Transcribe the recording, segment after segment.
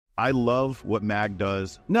I love what Mag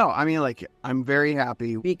does. No, I mean, like, I'm very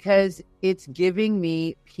happy because it's giving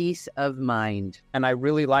me peace of mind. And I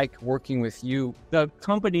really like working with you. The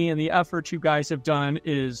company and the effort you guys have done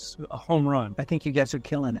is a home run. I think you guys are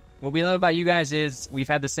killing it. What we love about you guys is we've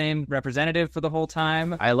had the same representative for the whole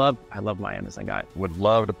time. I love my Amazon guy. Would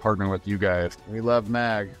love to partner with you guys. We love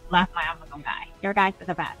Mag. Love my Amazon guy. Your guys are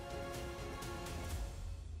the best.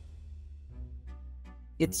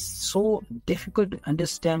 It's so difficult to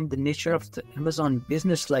understand the nature of the Amazon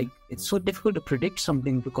business. Like, it's so difficult to predict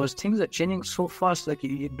something because things are changing so fast. Like,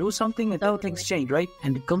 you do something and things change, right?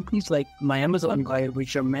 And companies like my Amazon guy,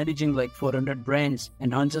 which are managing like 400 brands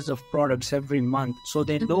and hundreds of products every month. So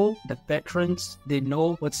they know the patterns, they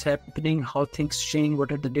know what's happening, how things change,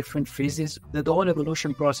 what are the different phases, the whole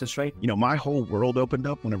evolution process, right? You know, my whole world opened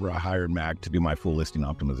up whenever I hired Mag to do my full listing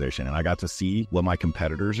optimization, and I got to see what my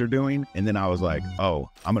competitors are doing. And then I was like, oh,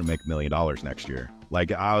 I'm going to make $1 million next year.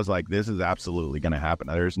 Like, I was like, this is absolutely going to happen.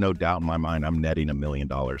 There's no doubt in my mind I'm netting $1 million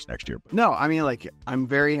next year. No, I mean, like, I'm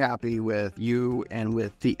very happy with you and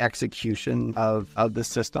with the execution of the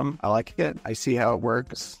system. I like it. I see how it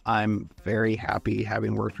works. I'm very happy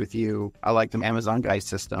having worked with you. I like the Amazon guy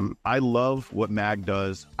system. I love what Mag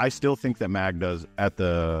does. I still think that Mag does, at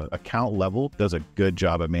the account level, does a good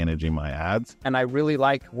job at managing my ads. And I really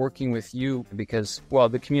like working with you because, well,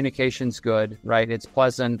 the communication's good, right? It's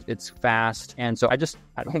pleasant, it's fast. And so I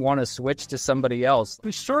don't want to switch to somebody else.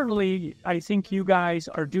 Certainly, I think you guys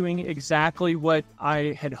are doing exactly what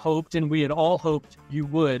I had hoped and we had all hoped you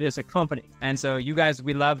would as a company. And so you guys,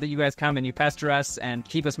 we love that you guys come and you pester us and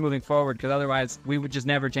keep us moving forward, because otherwise we would just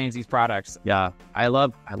never change these products. Yeah, I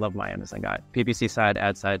love my Amazon guy. PPC side,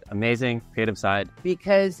 ad side, amazing. Creative side.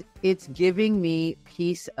 Because it's giving me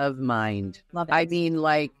peace of mind. Love it. I mean,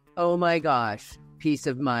 like, oh my gosh, peace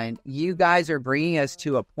of mind. You guys are bringing us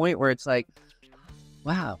to a point where it's like,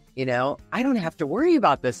 wow, I don't have to worry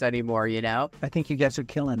about this anymore, I think you guys are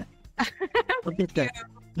killing it. Look at that.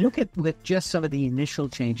 Look at with just some of the initial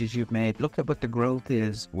changes you've made. Look at what the growth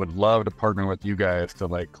is. Would love to partner with you guys to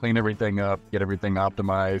like clean everything up, get everything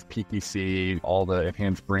optimized, PPC, all the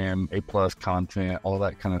enhanced brand, A+ content, all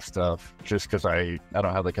that kind of stuff. Just because I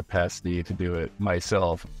don't have the capacity to do it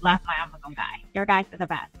myself. Love my Amazon guy. Your guys are the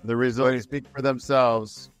best. The results speak for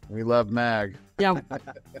themselves. We love Mag. Yeah,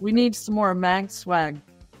 we need some more Mag swag.